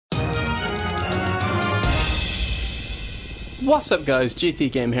What's up guys,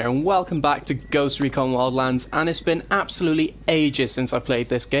 GT Game here and welcome back to Ghost Recon Wildlands, and it's been absolutely ages since I played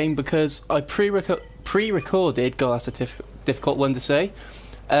this game because I pre-recorded, god that's a difficult one to say,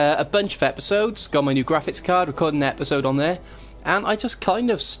 a bunch of episodes, got my new graphics card, recorded an episode on there, and I just kind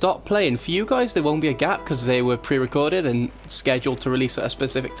of stopped playing. For you guys there won't be a gap because they were pre-recorded and scheduled to release at a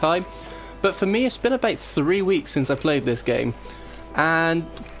specific time, but for me it's been about 3 weeks since I played this game, and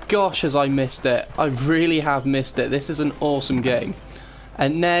gosh has I missed it. I really have missed it. This is an awesome game.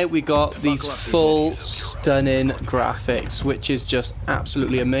 And now we got these full stunning graphics, which is just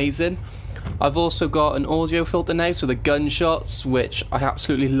absolutely amazing. I've also got an audio filter now, so the gunshots, which I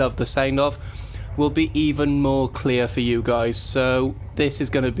absolutely love the sound of, will be even more clear for you guys. So this is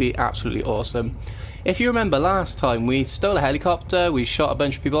going to be absolutely awesome. If you remember last time, we stole a helicopter, we shot a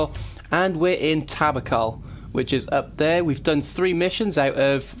bunch of people, and we're in TABACAL, which is up there. We've done 3 missions out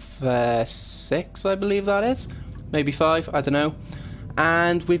of 6, I believe that is. Maybe 5, I don't know.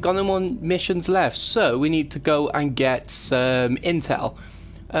 And we've got no more missions left, so we need to go and get some intel.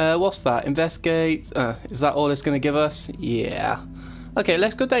 What's that? Investigate. Is that all it's going to give us? Yeah. Okay,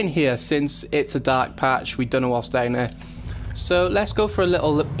 let's go down here since it's a dark patch. We don't know what's down there. So let's go for a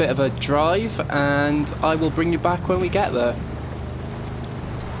little bit of a drive, and I will bring you back when we get there.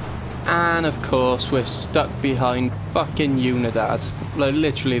 And of course we're stuck behind fucking Unidad. Like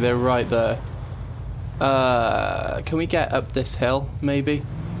literally they're right there. Can we get up this hill maybe?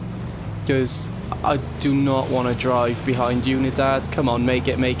 Because I do not want to drive behind Unidad. Come on, make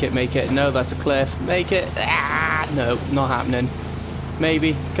it, make it, make it. No, that's a cliff. Make it. Ah, no, not happening.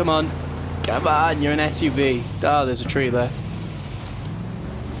 Maybe. Come on. Come on, you're an SUV. Ah, there's a tree there.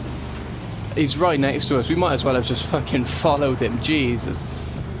 He's right next to us. We might as well have just fucking followed him. Jesus.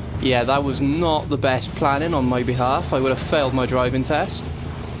 Yeah, that was not the best planning on my behalf. I would have failed my driving test.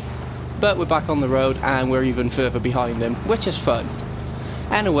 But we're back on the road and we're even further behind him, which is fun.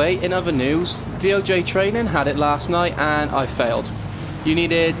 Anyway, in other news, DOJ training had it last night and I failed. You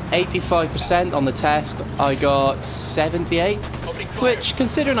needed 85% on the test. I got 78, which,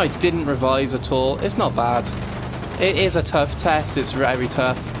 considering I didn't revise at all, it's not bad. It is a tough test, it's very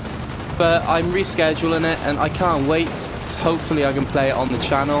tough. But I'm rescheduling it and I can't wait. Hopefully I can play it on the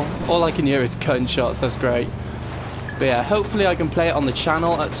channel. All I can hear is gunshots, that's great. But yeah, hopefully I can play it on the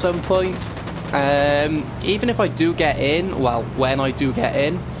channel at some point. Even if I do get in, well, when I do get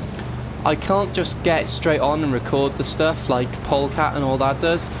in, I can't just get straight on and record the stuff like Polecat and all that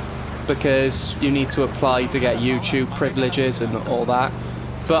does, because you need to apply to get YouTube privileges and all that.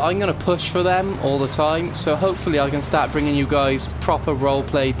 But I'm going to push for them all the time, so hopefully I can start bringing you guys proper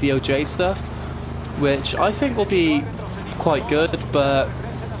roleplay DOJ stuff, which I think will be quite good. But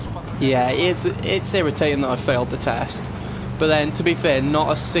yeah, it's irritating that I failed the test. But then, to be fair,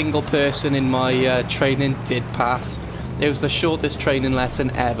 not a single person in my training did pass. It was the shortest training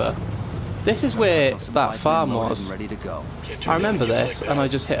lesson ever. This is where that farm was. I remember this, and I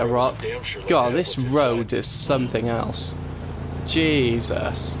just hit a rock. God, this road is something else.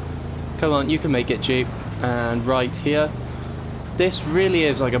 Jesus. Come on, you can make it, Jeep. And right here. This really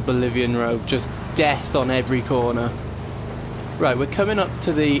is like a Bolivian road, just death on every corner. Right, we're coming up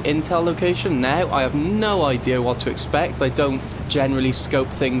to the intel location now. I have no idea what to expect. I don't generally scope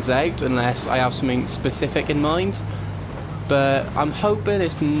things out unless I have something specific in mind. But I'm hoping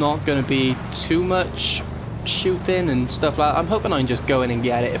it's not going to be too much shooting and stuff like that. I'm hoping I can just go in and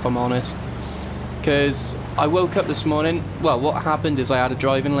get it, if I'm honest. Because I woke up this morning, well, what happened is I had a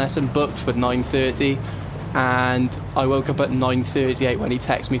driving lesson booked for 9:30, and I woke up at 9:38 when he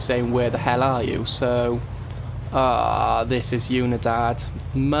texted me saying, where the hell are you? So, this is Unidad.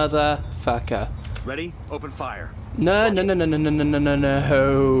 Motherfucker. Ready? Open fire. No, no, no, no, no, no, no, no, no,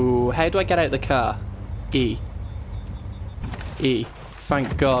 no. How do I get out of the car? E. E.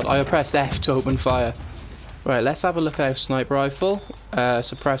 Thank God. I pressed F to open fire. Right, let's have a look at our sniper rifle.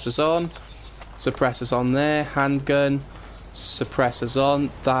 Suppressors on. Suppressors on there, handgun, suppressors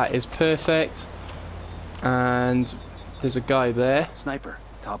on, that is perfect. And there's a guy there. Sniper,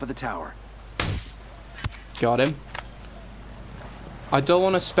 top of the tower. Got him. I don't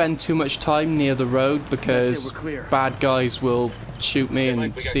want to spend too much time near the road because bad guys will shoot me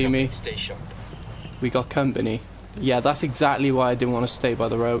and see me. We got company. Yeah, that's exactly why I didn't want to stay by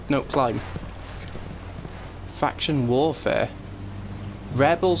the road. No, climb. Faction warfare.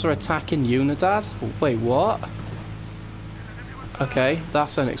 Rebels are attacking Unidad? Wait, what? Okay,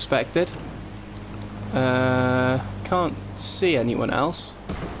 that's unexpected. Can't see anyone else.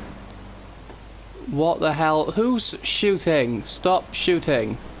 What the hell? Who's shooting? Stop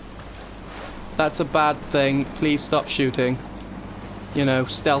shooting. That's a bad thing. Please stop shooting. You know,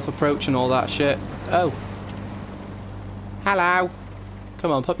 stealth approach and all that shit. Oh. Hello.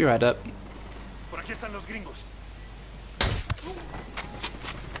 Come on, pop your head up. Por aquí están los gringos.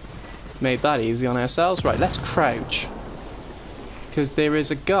 Made that easy on ourselves. Right, let's crouch. Because there is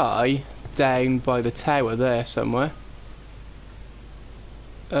a guy down by the tower there somewhere.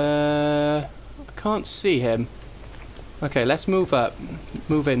 I can't see him. Okay, let's move up.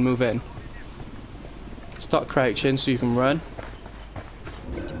 Move in, move in. Start crouching so you can run.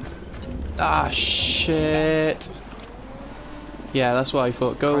 Ah, shit. Yeah, that's what I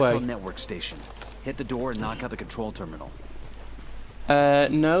thought. Go Cartel away. network station. Hit the door and knock out the control terminal.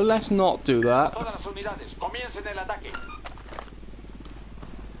 No, let's not do that.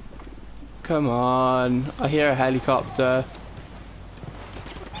 Come on. I hear a helicopter.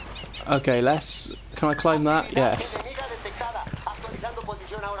 Okay, let's... Can I climb that? Yes.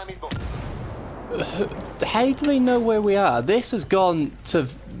 How do they know where we are? This has gone to...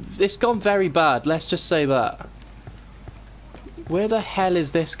 It's gone very bad, let's just say that. Where the hell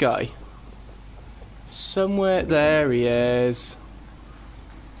is this guy? Somewhere... There he is.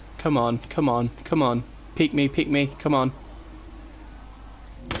 Come on, come on, come on. Peek me, come on.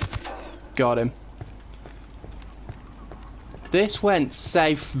 Got him. This went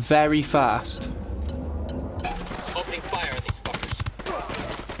south very fast. Opening fire at these fuckers.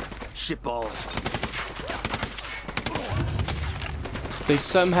 Shitballs. They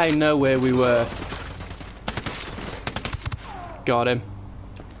somehow know where we were. Got him.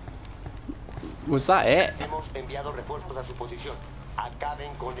 Was that it?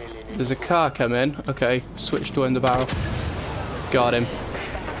 There's a car coming. Okay, switch to the barrel. Got him.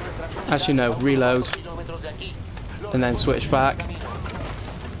 Actually no, reload. And then switch back.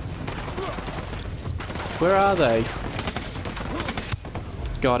 Where are they?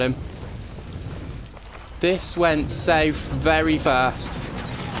 Got him. This went south very fast.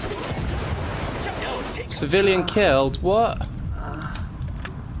 Civilian killed. What?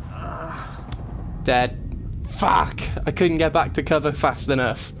 Dead. Fuck! I couldn't get back to cover fast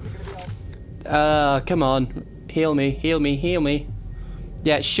enough. Come on. Heal me, heal me, heal me.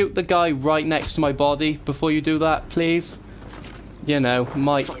 Yeah, shoot the guy right next to my body before you do that, please. You know,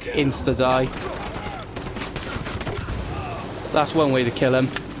 might insta-die. That's one way to kill him,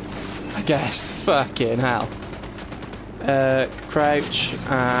 I guess. Fucking hell. Crouch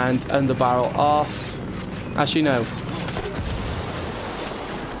and underbarrel off. Actually, no.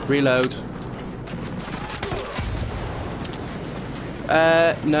 Reload.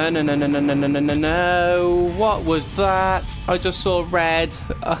 No. What was that? I just saw red.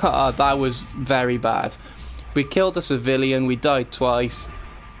 That was very bad. We killed a civilian. We died twice.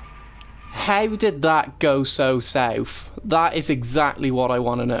 How did that go so south? That is exactly what I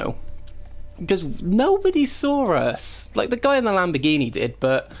want to know. Because nobody saw us. Like, the guy in the Lamborghini did,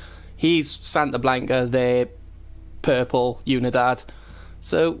 but he's Santa Blanca, they're purple Unidad.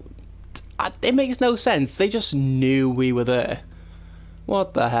 So, it makes no sense. They just knew we were there.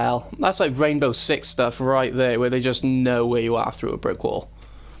 What the hell? That's like Rainbow Six stuff right there, where they just know where you are through a brick wall.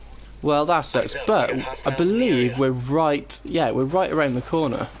 Well, that sucks, but I believe we're right... Yeah, we're right around the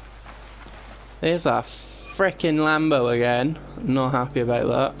corner. There's that frickin' Lambo again. Not happy about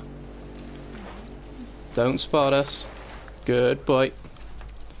that. Don't spot us. Good boy.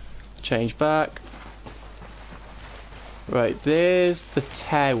 Change back. Right, there's the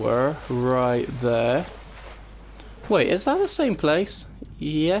tower right there. Wait, is that the same place?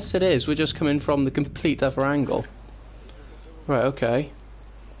 Yes, it is. We're just coming from the complete other angle. Right, okay.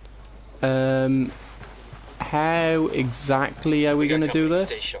 How exactly are we going to do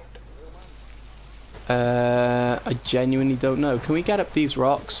this? I genuinely don't know. Can we get up these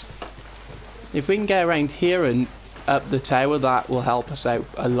rocks? If we can get around here and up the tower, that will help us out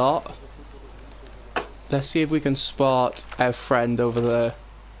a lot. Let's see if we can spot our friend over there.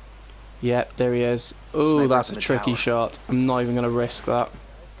 Yep, there he is. Oh, that's a tricky shot. I'm not even going to risk that.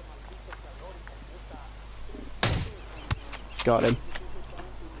 Got him.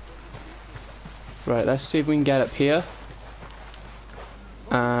 Right, let's see if we can get up here.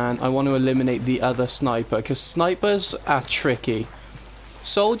 And I want to eliminate the other sniper, because snipers are tricky.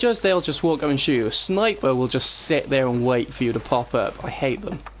 Soldiers, they'll just walk up and shoot you. A sniper will just sit there and wait for you to pop up. I hate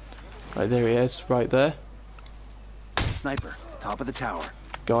them. Right, there he is, right there. Sniper, top of the tower.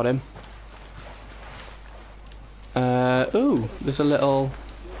 Got him. Ooh, there's a little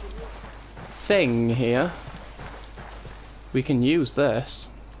thing here. We can use this.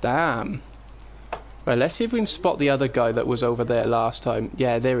 Damn. Right, let's see if we can spot the other guy that was over there last time.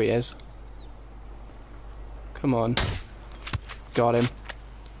 Yeah, there he is. Come on. Got him.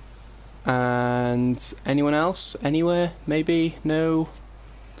 And anyone else? Anywhere? Maybe? No?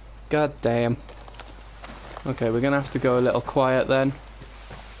 God damn. Okay, we're gonna have to go a little quiet then.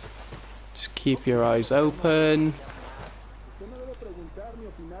 Just keep your eyes open.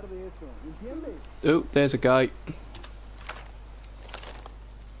 Oh, there's a guy.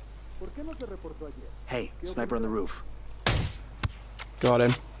 Hey, sniper on the roof. Got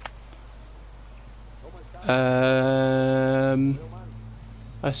him.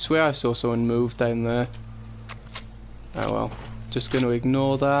 I swear I saw someone move down there. Oh well. Just going to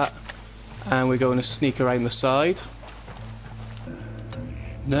ignore that. And we're going to sneak around the side.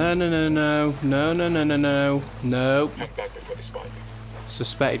 No, no, no, no. No, no, no, no, no. No. Hang back before they spot you.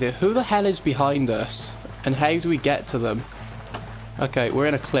 Suspected. Who the hell is behind us? And how do we get to them? Okay, we're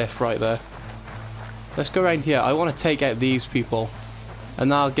in a cliff right there. Let's go around here. I want to take out these people.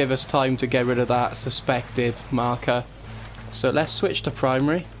 And that'll give us time to get rid of that suspected marker. So let's switch to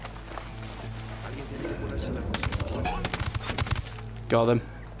primary. Got them.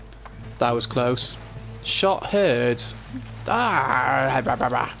 That was close. Shot heard.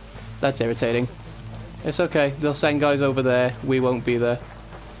 Ah, that's irritating. It's okay. They'll send guys over there. We won't be there.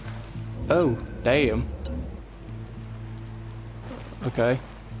 Oh, damn. Okay.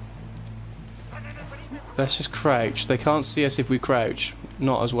 Let's just crouch. They can't see us if we crouch.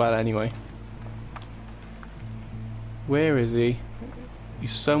 Not as well, anyway. Where is he?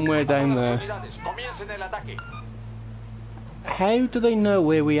 He's somewhere down there. How do they know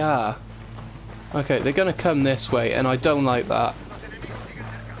where we are? Okay, they're gonna come this way, and I don't like that.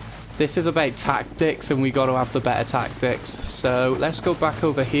 This is about tactics, and we gotta have the better tactics. So, let's go back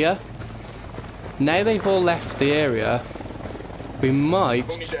over here. Now they've all left the area, we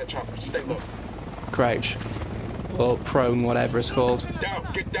might... Crouch. Or prone, whatever it's called.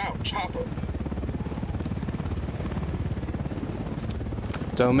 Down, get down, chopper.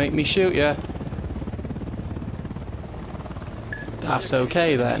 Don't make me shoot ya. That's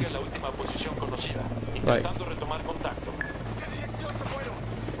okay then. Right.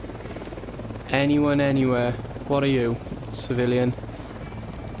 Anyone, anywhere. What are you? Civilian.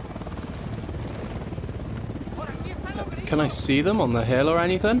 Can I see them on the hill or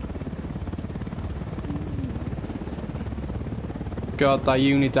anything? God, that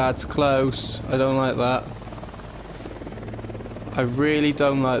Unidad's close. I don't like that. I really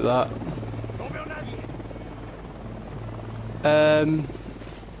don't like that.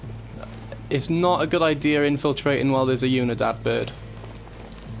 It's not a good idea infiltrating while there's a Unidad bird.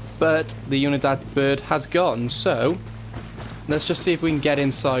 But the Unidad bird has gone, so let's just see if we can get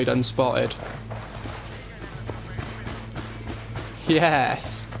inside unspotted.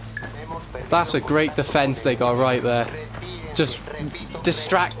 Yes! That's a great defense they got right there. Just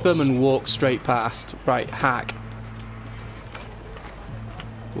distract them and walk straight past. Right, hack.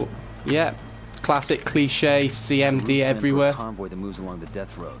 Yeah, classic cliche, CMD everywhere. Convoy that moves along the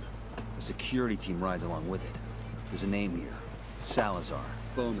death road. A security team rides along with it. There's a name here. Salazar.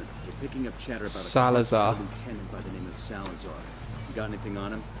 Bowman, we're picking up chatter about Salazar. a lieutenant by the name of Salazar. You got anything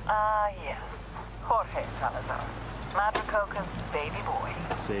on him? Yes. Jorge Salazar. Madricoca's baby boy.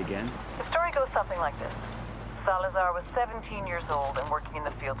 Say again? The story goes something like this. Salazar was 17 years old and working in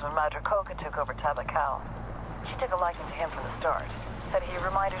the fields when Madricoca took over TABACAL. She took a liking to him from the start. Said he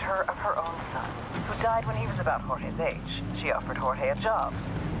reminded her of her own son, who died when he was about Jorge's age. She offered Jorge a job.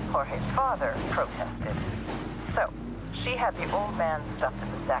 Jorge's father protested. So, she had the old man stuffed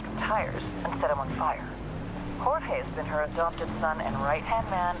in the sack of tires and set him on fire. Jorge has been her adopted son and right-hand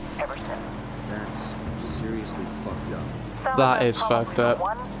man ever since. That's seriously fucked up. That is fucked up.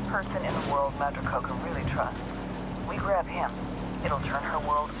 One person in the world Madricoca really trusts. We grab him. It'll turn her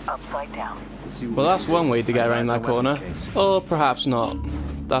world upside down. Well, that's one way to get around that corner. Or perhaps not.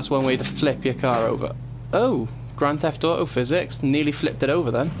 That's one way to flip your car over. Oh, Grand Theft Auto physics. Nearly flipped it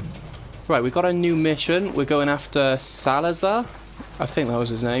over then. Right, we got a new mission. We're going after Salazar. I think that was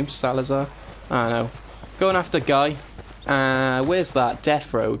his name. Salazar. I don't know. Going after Guy. Where's that?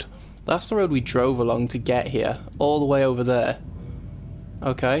 Death Road. That's the road we drove along to get here. All the way over there.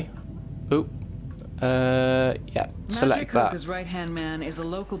 Okay. Oop. Yeah. Select that. Madricoca's right-hand man is a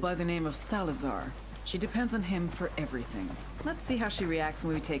local by the name of Salazar. She depends on him for everything. Let's see how she reacts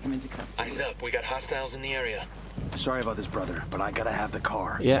when we take him into custody. Eyes up, we got hostiles in the area. Sorry about this, brother, but I gotta have the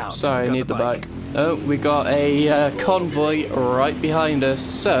car. Yeah, Now, sorry, I got need the bike. Oh, we got a convoy right behind us,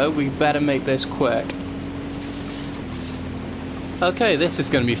 so we better make this quick. Okay, this is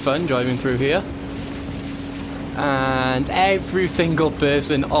going to be fun, driving through here. And every single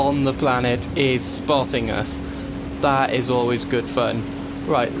person on the planet is spotting us. That is always good fun.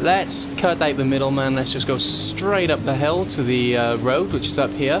 Right, let's cut out the middleman. Let's just go straight up the hill to the road, which is up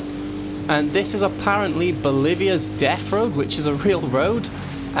here. And this is apparently Bolivia's Death Road, which is a real road.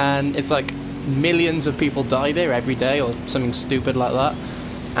 And it's like millions of people die there every day or something stupid like that.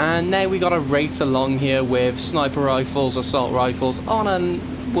 And now we gotta race along here with sniper rifles, assault rifles on a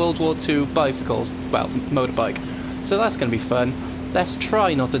World War II bicycles, well, motorbike. So that's gonna be fun. Let's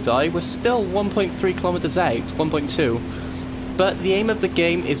try not to die. We're still 1.3 kilometers out, 1.2. But the aim of the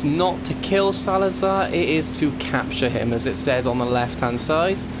game is not to kill Salazar, it is to capture him, as it says on the left-hand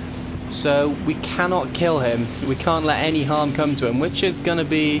side. So we cannot kill him. We can't let any harm come to him, which is gonna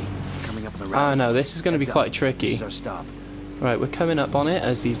be... Coming up on the I road. don't know, this is gonna be quite tricky. This is our stop. Right, we're coming up on it,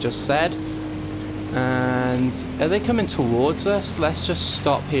 as he just said. And are they coming towards us? Let's just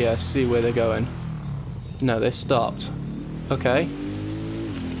stop here, see where they're going. No, they stopped. Okay.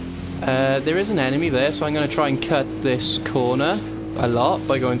 There is an enemy there, so I'm going to try and cut this corner a lot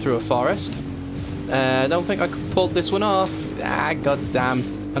by going through a forest. I don't think I pulled this one off. Ah,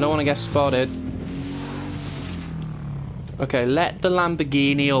 goddamn. I don't want to get spotted. Okay, let the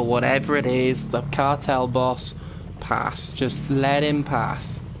Lamborghini or whatever it is, the cartel boss, pass. Just let him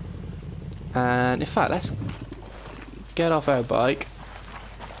pass. And in fact, let's get off our bike.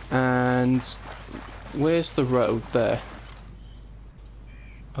 And where's the road there?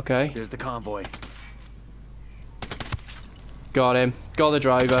 Okay. There's the convoy. Got him. Got the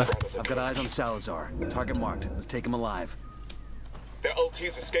driver. I've got eyes on Salazar. Target marked. Let's take him alive. Their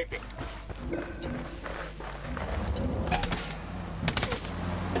LT's escaping.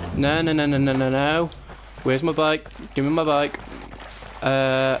 No, no, no, no, no, no, no. Where's my bike? Give me my bike.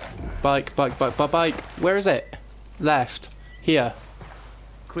 Bike. Where is it? Left. Here.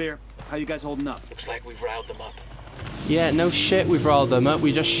 Clear. How you guys holding up? Looks like we've riled them up. Yeah, no shit, we've rolled them up.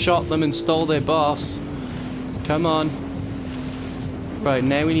 We just shot them and stole their boss. Come on. Right,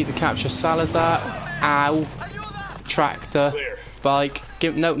 now we need to capture Salazar. Ow. Tractor. Clear. Bike.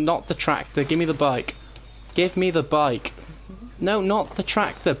 No, not the tractor. Give me the bike. Give me the bike. No, not the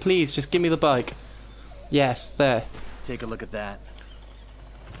tractor. Please, just give me the bike. Yes, there. Take a look at that.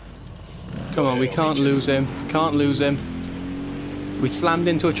 Come on, we can't lose him. Can't lose him. We slammed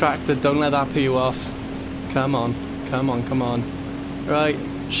into a tractor. Don't let that pee you off. Come on. Come on, come on. Right.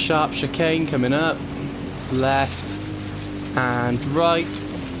 Sharp chicane coming up. Left. And right.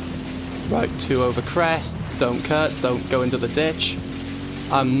 Right, 2 over crest. Don't cut. Don't go into the ditch.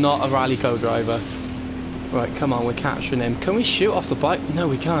 I'm not a rally co-driver. Right, come on. We're capturing him. Can we shoot off the bike? No,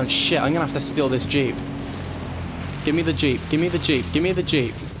 we can't. Shit, I'm going to have to steal this Jeep. Give me the Jeep. Give me the Jeep. Give me the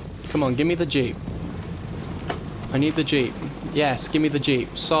Jeep. Come on, give me the Jeep. I need the Jeep. Yes, give me the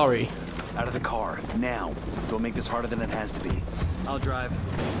Jeep. Sorry. Out of the car. Now. Don't make this harder than it has to be. I'll drive.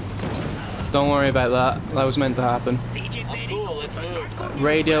 Don't worry about that. That was meant to happen. Cool, let's move.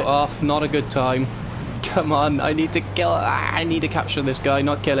 Radio off. Not a good time. Come on. I need to kill... I need to capture this guy,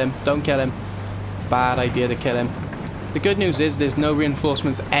 not kill him. Don't kill him. Bad idea to kill him. The good news is there's no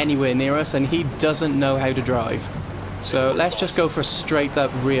reinforcements anywhere near us, and he doesn't know how to drive. So let's just go for a straight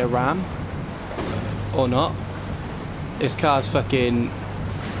up rear ram. Or not. This car's fucking...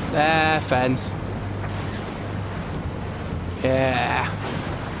 fence. Yeah.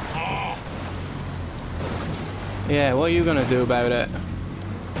 Yeah, what are you gonna do about it?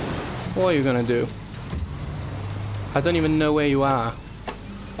 What are you gonna do? I don't even know where you are.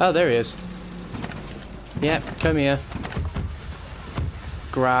 Oh, there he is. Yep, come here.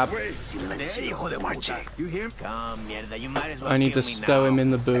 Grab. You hear him? I need to stow him in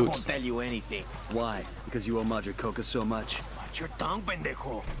the boot. I won't tell you anything. Why? Because you owe Madre Coca so much? Watch your tongue,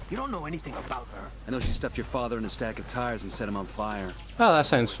 pendejo. You don't know anything about her. I know she stuffed your father in a stack of tires and set him on fire. Oh, that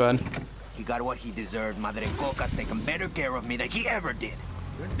sounds fun. He got what he deserved. Madre Coca's taken better care of me than he ever did.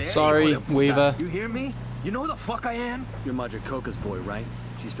 Sorry, Weaver. You hear me? You know who the fuck I am? You're Madre Coca's boy, right?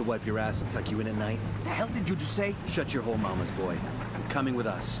 She used to wipe your ass and tuck you in at night. The hell did you just say? Shut your hole, mama's boy. You're coming with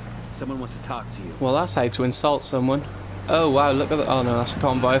us. Someone wants to talk to you. Well, that's how to insult someone. Oh, wow, look at that. Oh, no, that's a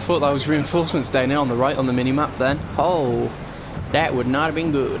convoy. I thought that was reinforcements down there on the right on the mini-map then. Oh, that would not have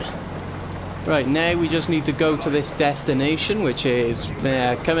been good. Right, now we just need to go to this destination, which is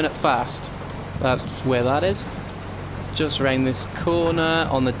coming up fast. That's where that is. Just around this corner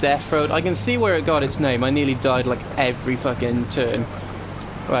on the death road. I can see where it got its name. I nearly died like every fucking turn.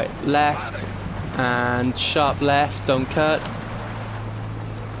 Right, left. And sharp left, don't cut.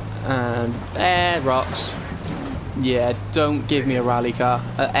 And rocks. Yeah, don't give me a rally car.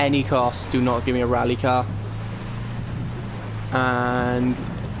 At any cost, do not give me a rally car. And...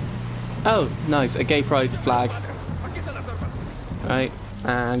 oh, nice, a gay pride flag. Right,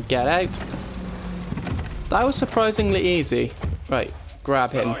 and get out. That was surprisingly easy. Right,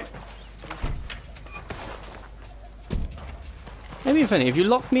 grab him. That'd be funny, if you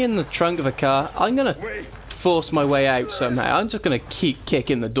lock me in the trunk of a car, I'm gonna force my way out somehow. I'm just gonna keep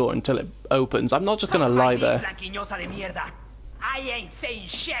kicking the door until it opens. I'm not just gonna lie there. I ain't saying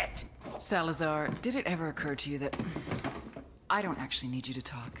shit. Salazar, did it ever occur to you that I don't actually need you to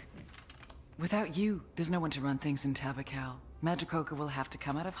talk? Without you, there's no one to run things in TABACAL. Madricoca will have to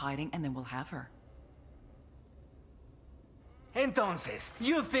come out of hiding, and then we'll have her. Entonces,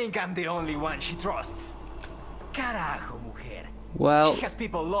 you think I'm the only one she trusts? Carajo, mujer. Well, She has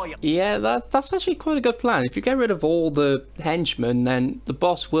people loyal. yeah, that's actually quite a good plan. If you get rid of all the henchmen, then the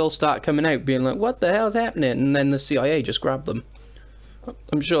boss will start coming out being like, what the hell's happening? And then the CIA just grab them.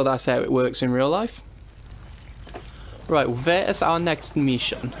 I'm sure that's how it works in real life. Right, where is our next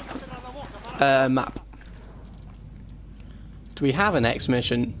mission? Map. Do we have a next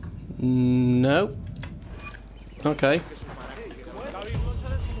mission? No. Okay.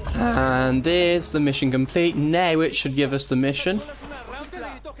 And there's the mission complete. Now it should give us the mission.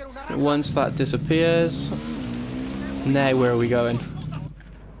 Once that disappears. Now where are we going?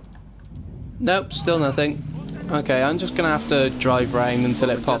 Nope, still nothing. Okay, I'm just gonna have to drive round until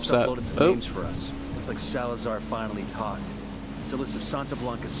it pops up. Oh. For us. Looks like Salazar finally talked. It's a list of Santa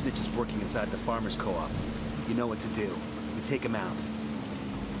Blanca snitches working inside the farmers co-op. You know what to do. We take them out.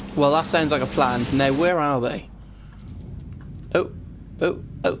 Well, that sounds like a plan. Now, where are they? Oh.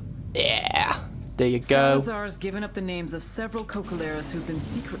 Yeah. There you go. Salazar's given up the names of several Cocaleros who've been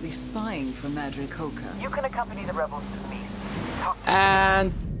secretly spying for Madricoca. You can accompany the rebels to the meet. Talk to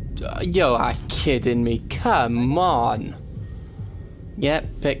And... yo, are you kidding me? Come on. Yep,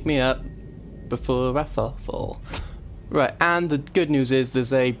 pick me up before I fall. Right, and the good news is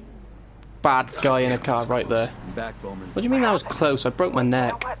there's a bad guy in a car right there. Back, Bowman. What do you mean that was close? I broke my You know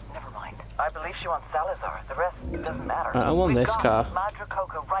neck. what? Never mind. I believe she wants Salazar. The rest doesn't matter. I want We've this got car.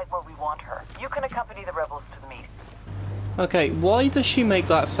 Madricoca right where we want her. You can accompany the rebels to the meet. Okay, why does she make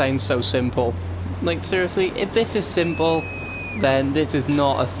that sound so simple? Like, seriously, if this is simple, then this is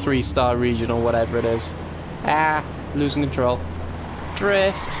not a 3-star region or whatever it is. Ah, losing control.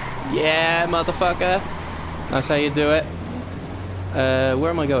 Drift. Yeah, motherfucker. That's how you do it. Where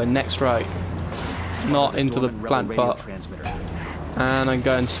am I going? Next right. Not into the plant pot. And I'm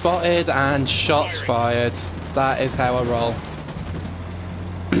going spotted and shots fired. That is how I roll.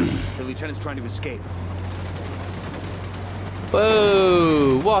 The lieutenant's trying to escape.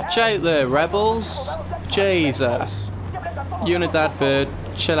 Whoa! Watch out there, rebels! Jesus. Unidad bird.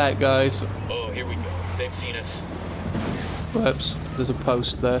 Chill out, guys. Oh, here we go. They've seen us. Whoops, there's a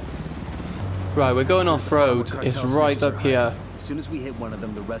post there. Right, we're going off-road. It's right up here. As soon as we hit one of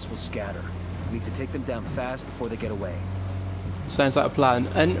them, the rest will scatter. We need to take them down fast before they get away. Sounds like a plan.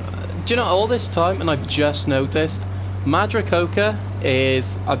 And do you know, all this time, and I've just noticed, Madricoca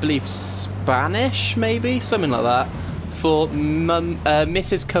is, I believe, Spanish, maybe? Something like that. For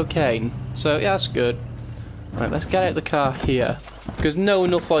Mrs. Cocaine. So, yeah, that's good. Right, let's get out the car here. Because no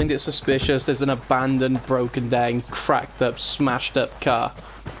one will find it suspicious. There's an abandoned, broken down, cracked up, smashed up car.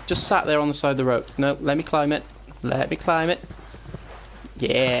 Just sat there on the side of the road. No, let me climb it. Let me climb it.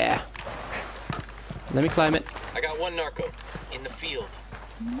 Yeah. Let me climb it. I got one narco in the field.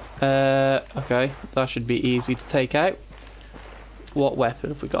 Okay. That should be easy to take out. What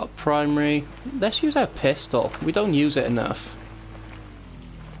weapon have we got? Primary. Let's use our pistol. We don't use it enough.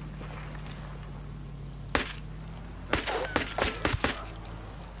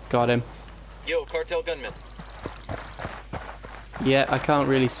 Got him. Yo, cartel gunman. Yeah, I can't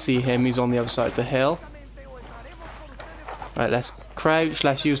really see him. He's on the other side of the hill. Right, let's crouch.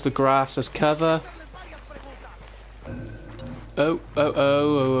 Let's use the grass as cover.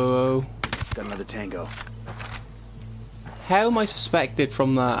 Oh. Got another tango. How am I suspected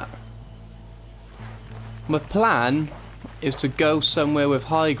from that? My plan is to go somewhere with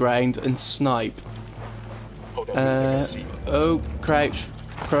high ground and snipe. Hold on, I can see. Oh, crouch,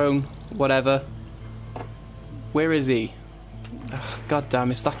 prone, whatever. Where is he? Ugh, God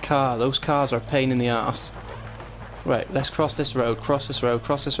damn, it's that car. Those cars are a pain in the ass. Right, let's cross this road, cross this road,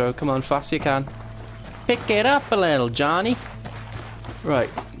 cross this road. Come on, fast as you can. Pick it up a little, Johnny. Right,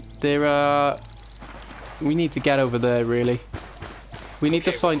 there are... We need to get over there, really. We need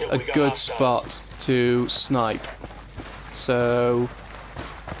to find a good spot to snipe. So...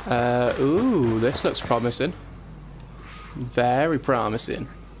 ooh, this looks promising. Very promising.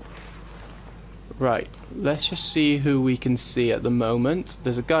 Right, let's just see who we can see at the moment.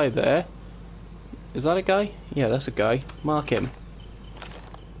 There's a guy there. Is that a guy? Yeah, that's a guy. Mark him.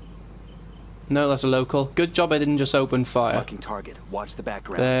 No, that's a local. Good job I didn't just open fire. Marking target. Watch the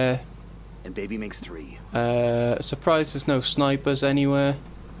background. There. And baby makes 3. Surprised there's no snipers anywhere.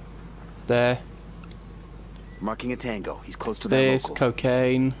 There. Marking a tango. He's close to that There's local.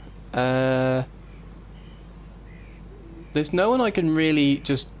 cocaine. There's no one I can really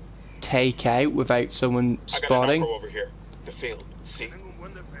just take out without someone spotting. I got an over here. The field. See?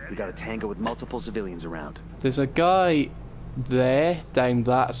 We got a tango with multiple civilians around. There's a guy there, down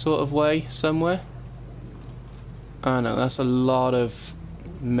that sort of way, somewhere. Oh no, that's a lot of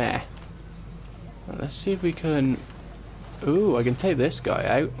meh. Let's see if we can... Ooh, I can take this guy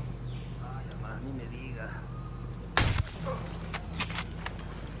out.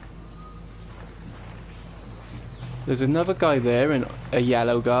 There's another guy there, and a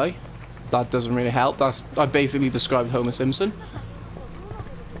yellow guy. That doesn't really help. I basically described Homer Simpson.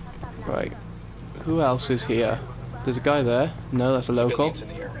 Right. Who else is here? There's a guy there. No, that's a local. Civilians in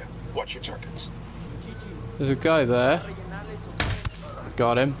the area. Watch your targets. There's a guy there.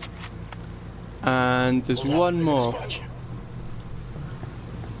 Got him. And there's one more.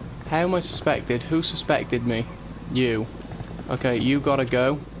 How am I suspected? Who suspected me? You. Okay, you gotta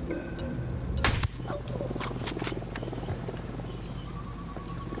go.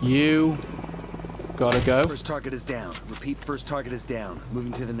 You gotta go. First target is down. Repeat, first target is down.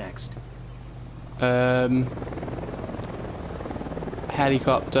 Moving to the next.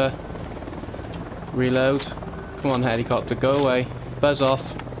 Helicopter. Reload. Come on, helicopter, go away. Buzz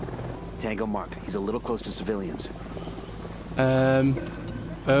off. Tango marked. He's a little close to civilians.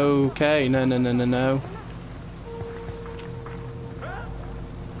 Okay, no.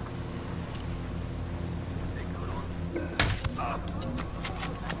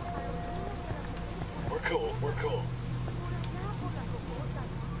 We're cool.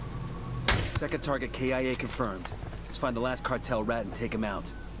 Second target KIA confirmed. Let's find the last cartel rat and take him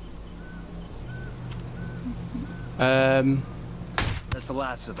out. That's the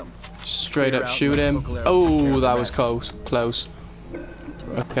last of them. Straight Clear up out, shoot let him. local air take care Oh, of that the was rest. close.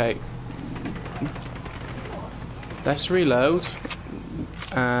 Okay. Let's reload.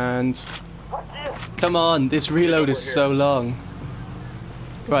 And... Come on, this reload is so long.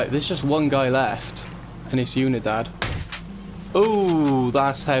 Right, there's just one guy left. And it's Unidad. Oh,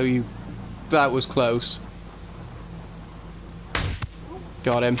 that's how you... That was close.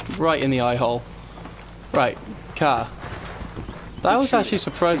 Got him. Right in the eye hole. Right, car. That was actually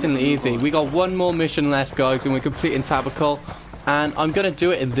surprisingly easy. We got one more mission left, guys, and we're completing TABACAL. And I'm going to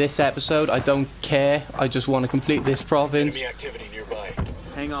do it in this episode. I don't care. I just want to complete this province. Enemy activity nearby.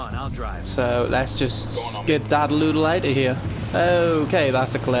 Hang on, I'll drive. So let's just skedaddle-oodle out of here. Okay,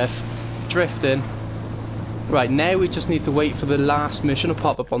 that's a cliff. Drifting. Right, now we just need to wait for the last mission to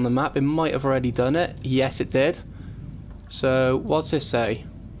pop up on the map. It might have already done it. Yes, it did. So, what's this say?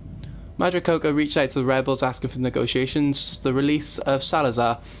 Madricoca reached out to the rebels asking for negotiations, the release of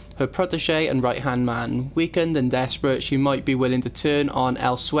Salazar, her protege and right-hand man. Weakened and desperate, she might be willing to turn on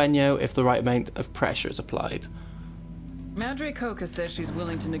El Sueño if the right amount of pressure is applied. Madre Coca says she's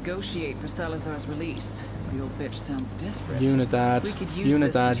willing to negotiate for Salazar's release. The old bitch sounds desperate. Unidad, We could use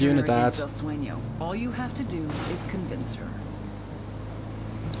this to turn her Unidad. against El Sueño. All you have to do is convince her.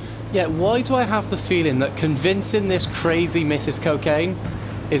 Yeah, why do I have the feeling that convincing this crazy Mrs. Cocaine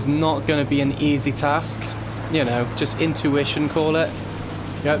is not going to be an easy task? You know, just intuition, call it.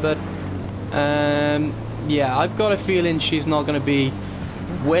 Yeah, but yeah, I've got a feeling she's not going to be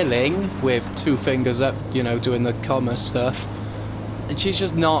willing, with two fingers up, you know, doing the comma stuff. She's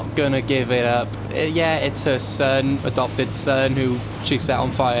just not going to give it up. Yeah, it's her son, adopted son, who she set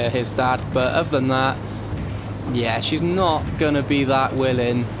on fire, his dad, but other than that, yeah, she's not going to be that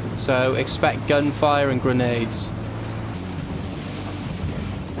willing. So expect gunfire and grenades.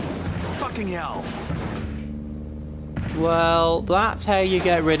 Fucking hell! Well, that's how you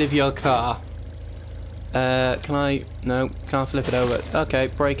get rid of your car. Can I... No, can't flip it over. Okay,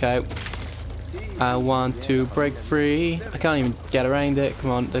 break out. I want to break free. I can't even get around it.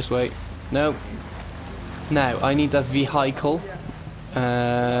 Come on, this way. No. Now, I need a vehicle.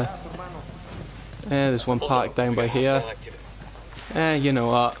 Yeah, there's one parked down by here. You know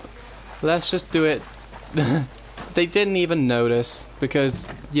what? Let's just do it. They didn't even notice because,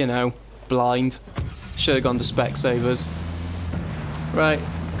 you know, blind. Should have gone to Specsavers. Right.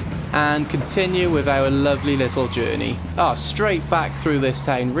 And continue with our lovely little journey. Oh, straight back through this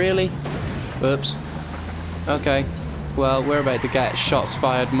town, really? Oops. Okay. Well, we're about to get shots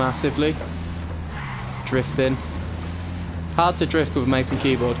fired massively. Drifting. Hard to drift with mouse and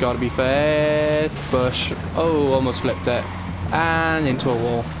keyboard, gotta be fair. Bush. Oh, almost flipped it. And into a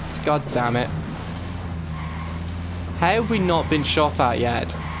wall. God damn it. How have we not been shot at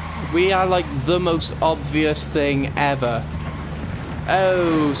yet? We are like the most obvious thing ever.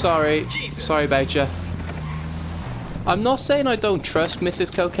 Oh, sorry. Sorry about you. I'm not saying I don't trust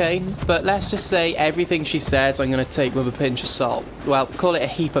Mrs. Cocaine, but let's just say everything she says I'm going to take with a pinch of salt. Well, call it a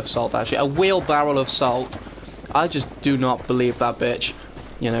heap of salt, actually. A wheelbarrow of salt. I just do not believe that bitch.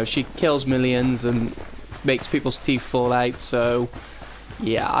 You know, she kills millions and makes people's teeth fall out, so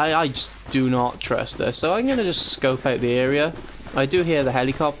yeah, I just do not trust her. So I'm gonna just scope out the area. I do hear the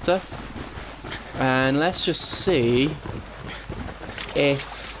helicopter, and let's just see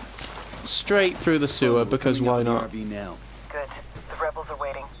if straight through the sewer, because why not? RV now. Good. The rebels are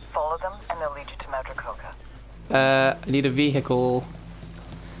waiting. Follow them, and they'll lead you to Madracoka. I need a vehicle.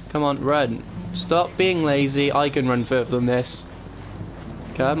 Come on, run. Stop being lazy. I can run further than this.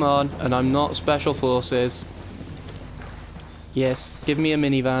 Come on, and I'm not special forces. Yes, give me a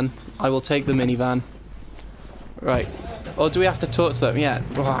minivan. I will take the minivan. Right. Or do we have to talk to them? Yeah.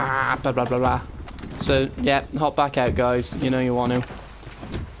 Blah, blah, blah, blah. So, yeah, hop back out, guys. You know you want to.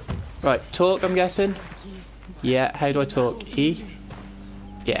 Right, talk, I'm guessing? Yeah, how do I talk? E?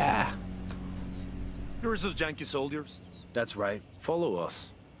 Yeah. Where's those janky soldiers? That's right. Follow us.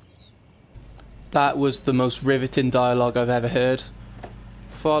 That was the most riveting dialogue I've ever heard.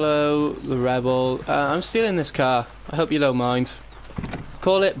 Follow the rebel. I'm stealing this car. I hope you don't mind.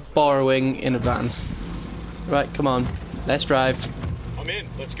 Call it borrowing in advance. Right, come on. Let's drive. I'm in.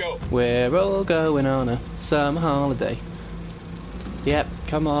 Let's go. We're all going on a summer holiday. Yep,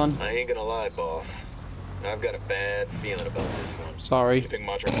 come on. I ain't gonna lie, boss. I've got a bad feeling about this one. Sorry. You think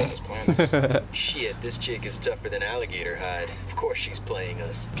Madracoka's planned this? Shit, this chick is tougher than alligator hide. Of course she's playing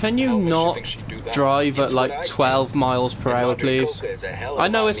us. Can you How much not think she'd do that? drive at It's what like I 12 do. miles per And hour, Madracoka please? is a hell of I a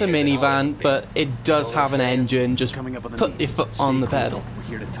know lot it's a meaner than all minivan, of but it does have an engine. Just Coming up on the put meat. your foot Stay on the cool. pedal. We're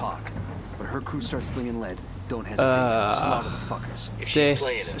here to talk. When her crew starts slinging lead, don't hesitate. Slaughter the fuckers. If she's This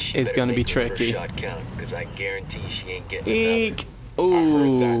playing us, she is better gonna be make her first tricky. shot count, 'cause I guarantee she ain't getting Eek! another. I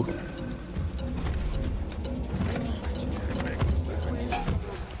Ooh. heard that.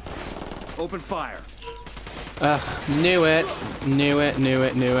 Open fire. Ugh, knew it. Knew it, knew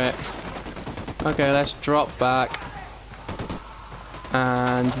it, knew it. Okay, let's drop back.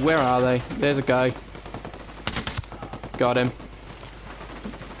 And where are they? There's a guy. Got him.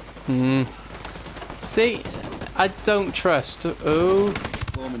 See, I don't trust. Oh.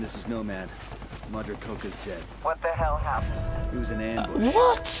 Bowman, this is Nomad. Madracoka's dead. What the hell happened? It was an ambush.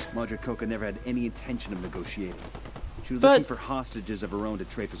 What? Madracoka never had any intention of negotiating. She was But- looking for hostages of her own to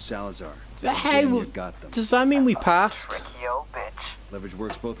trade for Salazar. How Damn near got them. does that mean we passed? Tricky old bitch. Leverage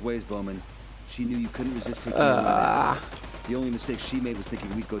works both ways, Bowman. She knew you couldn't resist taking her money. The only mistake she made was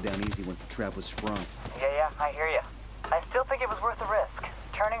thinking we'd go down easy once the trap was sprung. Yeah, I hear you. I still think it was worth the risk.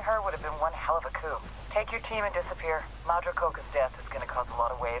 Turning her would have been one hell of a coup. Take your team and disappear. Madracoka's death is going to cause a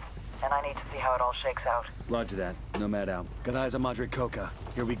lot of waves, and I need to see how it all shakes out. Roger that. Nomad out. Got eyes on Madracoka.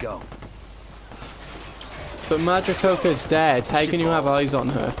 Here we go. But Madracoka's dead. How can you have eyes on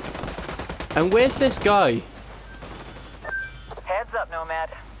her? And where's this guy? Heads up, Nomad.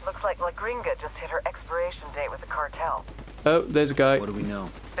 Looks like La Gringa just hit her expiration date with the cartel. Oh, there's a guy. What do we know?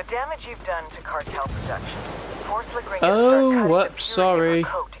 The damage you've done to cartel production forced La Gringa Oh, to start cutting whoops, the purity sorry. of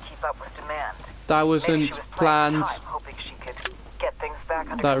her coat to keep up with demand. That Maybe she wasn't was playing planned. time, hoping she could get things back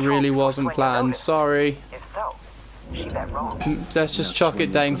under That control really before wasn't Swing planned. noticed. Sorry. If so, she bet wrong. Let's just chalk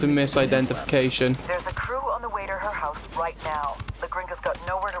it down to misidentification. There's a crew on the way to her house right now. La Gringa's got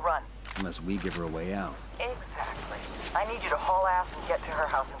nowhere to run. Unless we give her a way out. Exactly. I need you to haul ass and get to her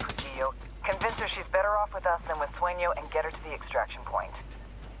house in Prugillo. Convince her she's better off with us than with Sueño and get her to the extraction point.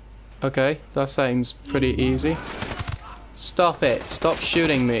 Okay, that sounds pretty easy. Stop it. Stop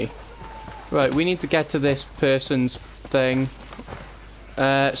shooting me. Right, we need to get to this person's thing.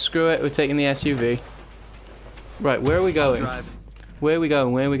 Screw it, we're taking the SUV. Right, where are we going? Where are we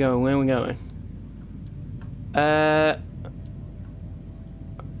going? Where are we going? Where are we going?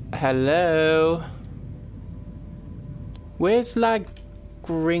 Hello? Where's La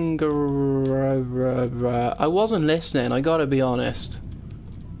Gringa? I wasn't listening, I gotta be honest.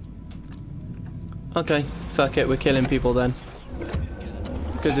 Okay, fuck it, we're killing people then.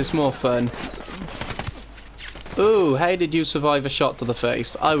 Because it's more fun. Ooh, how did you survive a shot to the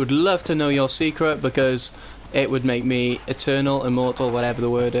face? I would love to know your secret because it would make me eternal, immortal, whatever the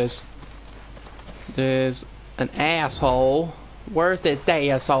word is. There's an asshole. Where's this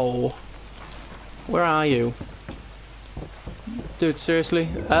asshole? Where are you? Dude, seriously?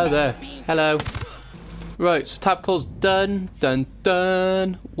 Oh, there. Hello. Right, so Tabacal's done. Done,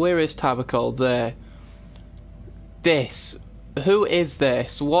 done. Where is Tabacal? There. This. Who is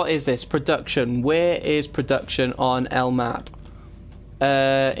this? What is this? Production. Where is production on L map?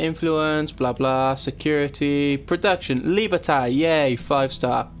 Influence, blah blah, security, production, Libertad, yay,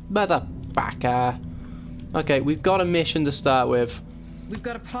 5-star. Motherfucker. Okay, we've got a mission to start with. We've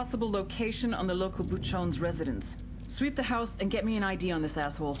got a possible location on the local Buchon's residence. Sweep the house and get me an ID on this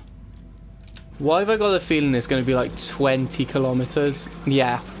asshole. Why have I got the feeling it's going to be like 20 kilometers?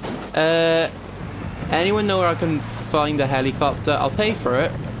 Yeah. Anyone know where I can find a helicopter? I'll pay for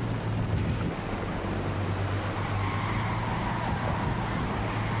it.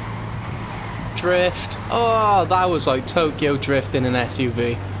 Drift. Oh, that was like Tokyo Drift in an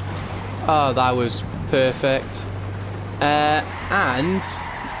SUV. Oh, that was perfect. And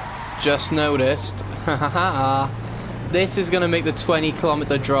just noticed, this is going to make the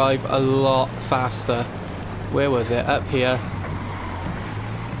 20-kilometer drive a lot faster. Where was it? Up here.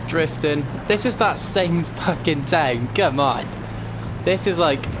 Drifting. This is that same fucking town. Come on. This is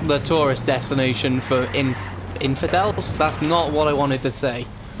like the tourist destination for infidels. That's not what I wanted to say.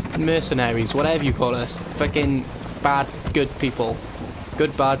 Mercenaries, whatever you call us. Fucking bad, good people.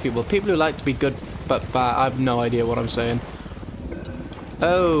 Good, bad people. People who like to be good but bad. I have no idea what I'm saying.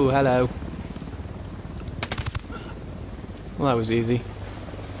 Oh, hello. Well, that was easy.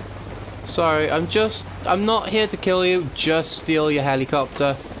 Sorry, I'm not here to kill you, just steal your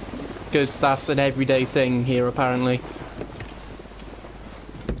helicopter. Because that's an everyday thing here, apparently.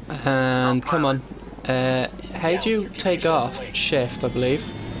 And, come on. How do you take off? Shift, I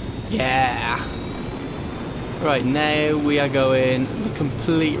believe. Yeah! Right, now we are going the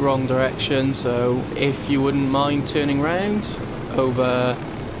complete wrong direction, so if you wouldn't mind turning around over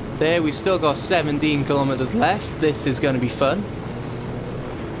there. We still got 17 kilometers left. This is going to be fun.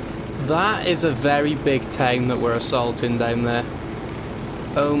 That is a very big town that we're assaulting down there.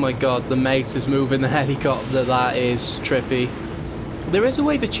 Oh my god, the mace is moving the helicopter. That is trippy. There is a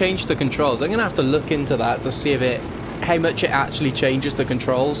way to change the controls. I'm going to have to look into that to see if how much it actually changes the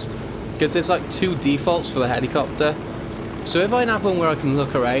controls. Because there's like 2 defaults for the helicopter. So if I have one where I can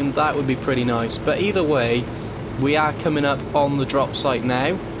look around, that would be pretty nice. But either way, we are coming up on the drop site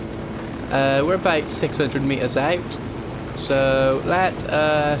now. We're about 600 meters out. So let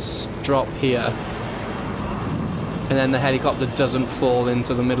us drop here. And then the helicopter doesn't fall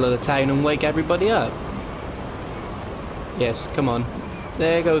into the middle of the town and wake everybody up. Yes, come on.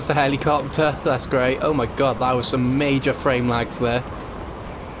 There goes the helicopter. That's great. Oh my god, that was some major frame lags there.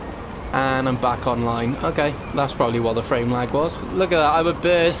 And I'm back online. Okay, that's probably what the frame lag was. Look at that, I'm a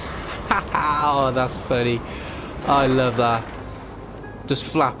bird. Oh, that's funny. I love that. Just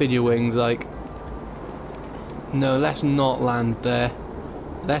flapping your wings like... No, let's not land there.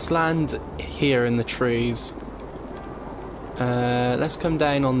 Let's land here in the trees. Let's come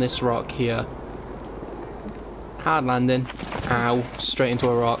down on this rock here. Hard landing. Ow. Straight into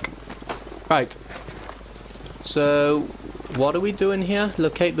a rock. Right. So, what are we doing here?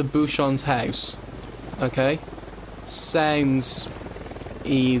 Locate the Bouchon's house. Okay. Sounds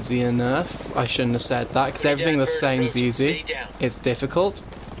easy enough. I shouldn't have said that, because everything that sounds easy is difficult.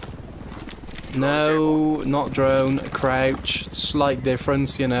 No, not drone. Crouch. Slight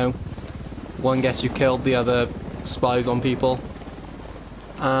difference, you know. One gets you killed, the other spies on people.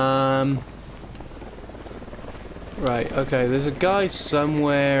 Right, okay, there's a guy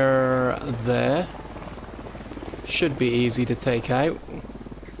somewhere there. Should be easy to take out.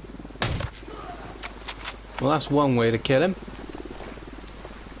 Well, that's one way to kill him.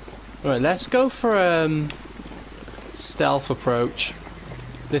 Right, let's go for stealth approach.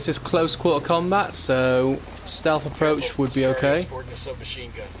 This is close quarter combat, so stealth approach would be okay.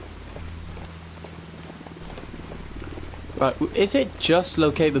 Right, is it just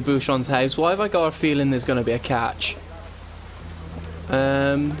locate the Bouchon's house? Why have I got a feeling there's going to be a catch?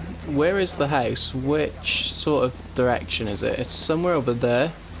 Where is the house? Which sort of direction is it? It's somewhere over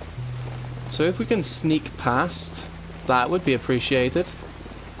there. So if we can sneak past, that would be appreciated.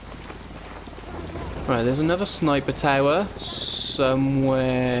 Right, there's another sniper tower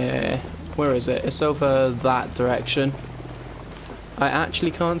somewhere. Where is it? It's over that direction. I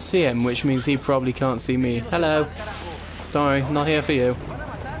actually can't see him, which means he probably can't see me. Hello. Don't worry, not here for you.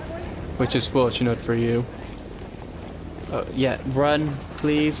 Which is fortunate for you. Yeah, run,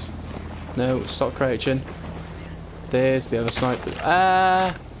 please. No, stop crouching. There's the other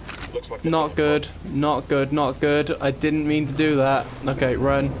sniper. Not good, not good, not good. I didn't mean to do that. Okay,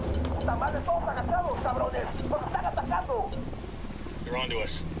 run. They're onto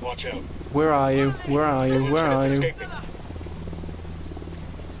us. Watch out. Where are you? Where are you? Where are you?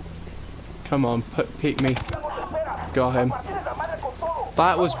 Come on, peek me. Got him.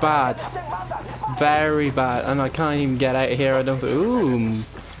 That was bad. Very bad. And I can't even get out of here, I don't think. Ooh.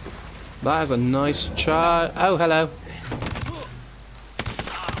 That is a nice charge. Oh, hello.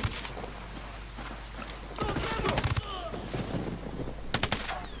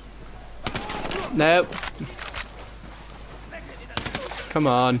 Nope. Come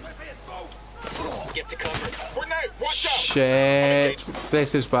on. Get to cover. Watch out. Shit.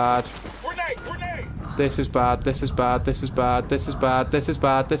 This is bad. This is bad, this is bad, this is bad, this is bad, this is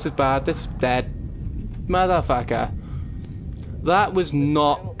bad, this is bad, this is dead. Motherfucker. That was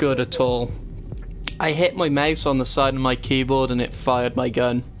not good at all. I hit my mouse on the side of my keyboard and it fired my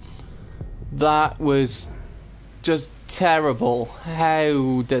gun. That was just terrible.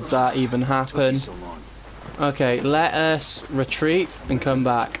 How did that even happen? Okay, let us retreat and come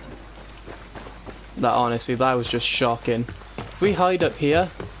back. That honestly, that was just shocking. If we hide up here,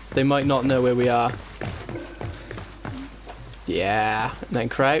 they might not know where we are. Yeah, and then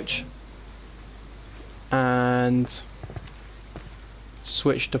crouch. And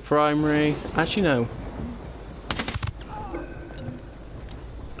switch to primary. Actually, no.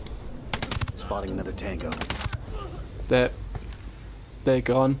 Spotting another tango. They're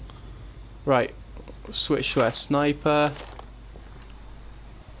gone. Right. Switch to a sniper.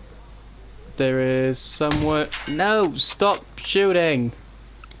 There is somewhere. No! Stop shooting!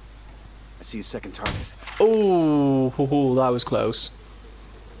 I see a second target. Oh, that was close.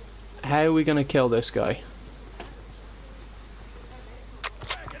 How are we gonna kill this guy?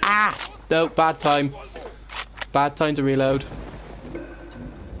 Ah! No, bad time. Bad time to reload.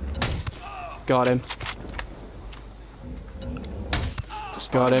 Got him.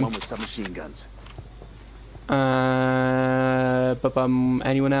 Got him. With submachine guns.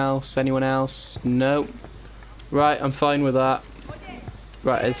 Anyone else? Anyone else? No. Right, I'm fine with that.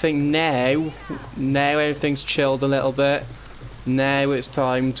 Right, I think now everything's chilled a little bit. Now it's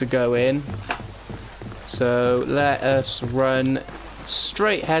time to go in. So let us run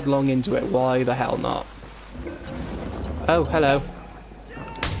straight headlong into it. Why the hell not? Oh, hello.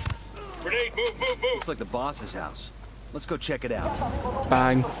 Grenade, move, move, move. Looks like the boss's house. Let's go check it out.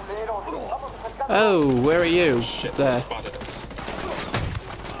 Bang. Oh, where are you? Shit, There. spotted us.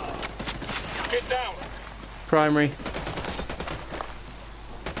 Get down. Primary.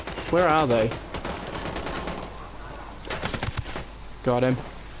 Where are they? Got him.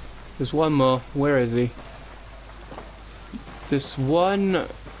 There's one more. Where is he? This one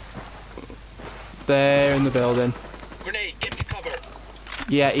there in the building. Grenade, get to cover.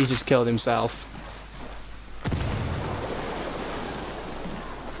 Yeah, he just killed himself.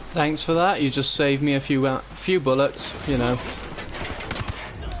 Thanks for that. You just saved me a few bullets, you know.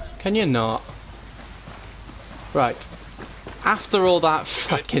 Can you not? Right. After all that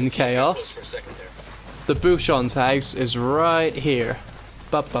fucking chaos, For a second there. the Bouchon's house is right here.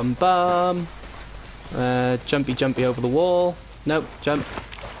 Bum bum bum. Jumpy jumpy over the wall. Nope, jump.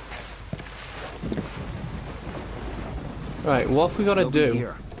 Right, what have we got to They'll be do?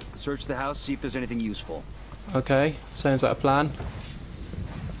 here. Search the house, see if there's anything useful. Okay, sounds like a plan.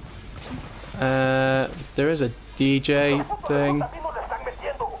 There is a DJ thing.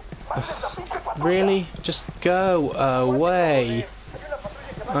 Ugh, really? Just go away.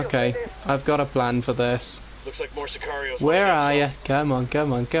 Okay, I've got a plan for this. Looks like more Sicarios. Where are you? Come on,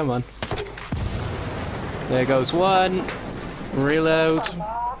 come on, come on. There goes one. Reload.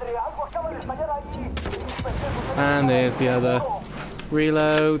 And there's the other.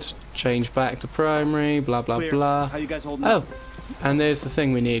 Reload. Change back to primary. Blah, blah, Clear. blah. How you guys holding Oh, up? and there's the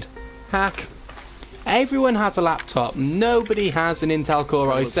thing we need. Hack. Everyone has a laptop. Nobody has an Intel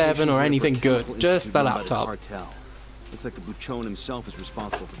Core i7 or anything good. Just a laptop. Cartel. Looks like the Buchon himself is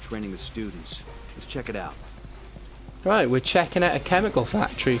responsible for training the students. Let's check it out. Right, we're checking out a chemical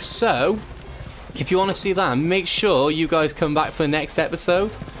factory. So, if you want to see that, make sure you guys come back for the next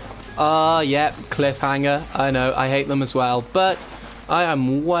episode. Yeah, cliffhanger. I know, I hate them as well. But I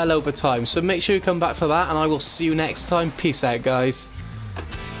am well over time. So make sure you come back for that, and I will see you next time. Peace out, guys.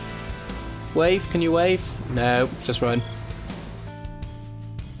 Wave, can you wave? No, just run.